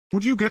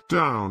Would you get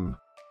down?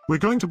 We're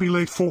going to be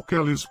late for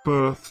Kelly's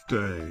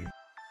birthday.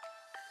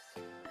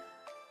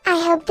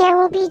 I hope there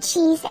will be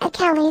cheese at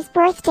Kelly's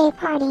birthday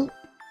party.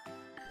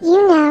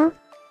 You know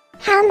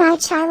how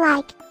much I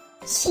like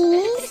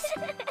cheese.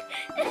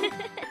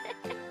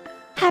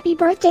 Happy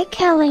birthday,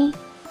 Kelly.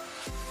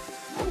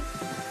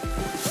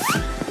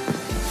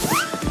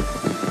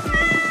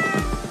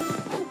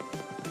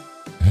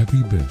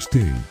 Happy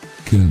birthday,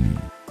 Kelly.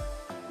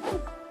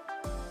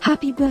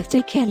 Happy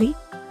birthday, Kelly.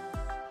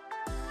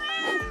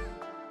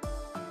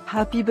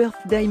 Happy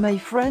birthday, my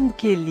friend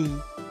Kelly.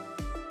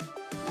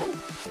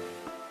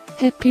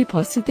 Happy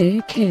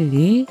birthday,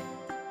 Kelly.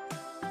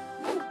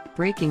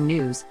 Breaking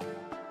news.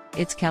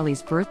 It's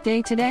Kelly's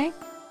birthday today?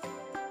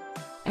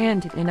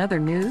 And in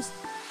other news,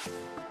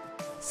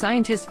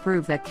 scientists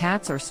prove that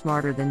cats are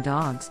smarter than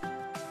dogs.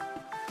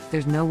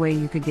 There's no way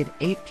you could get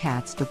 8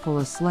 cats to pull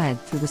a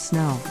sled through the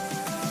snow.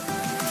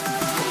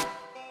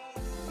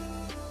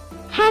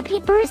 Happy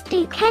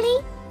birthday, Kelly.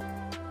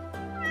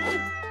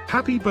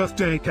 Happy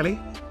birthday, Kelly.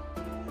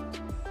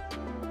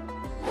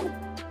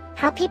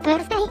 Happy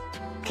birthday,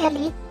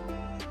 Kelly.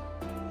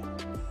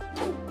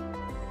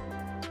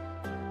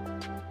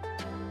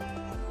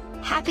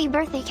 Happy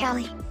birthday,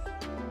 Kelly.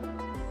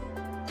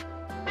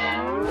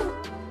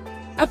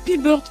 Happy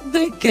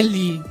birthday,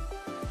 Kelly.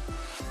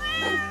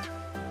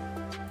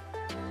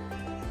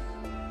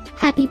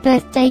 Happy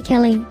birthday,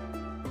 Kelly.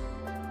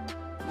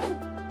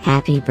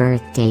 Happy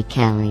birthday,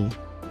 Kelly.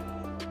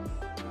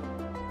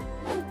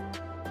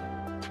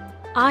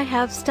 I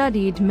have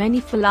studied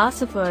many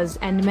philosophers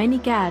and many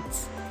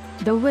cats.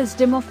 The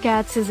wisdom of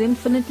cats is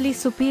infinitely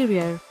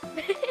superior.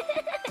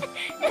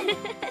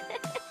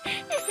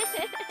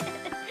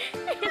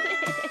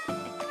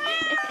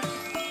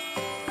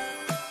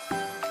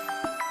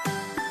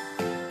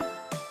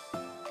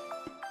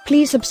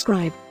 Please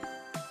subscribe,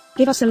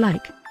 give us a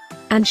like,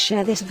 and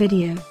share this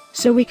video,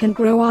 so we can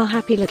grow our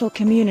happy little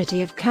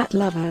community of cat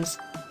lovers.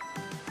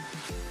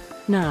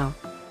 Now,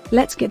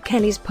 let's get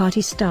Kelly's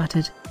party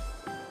started.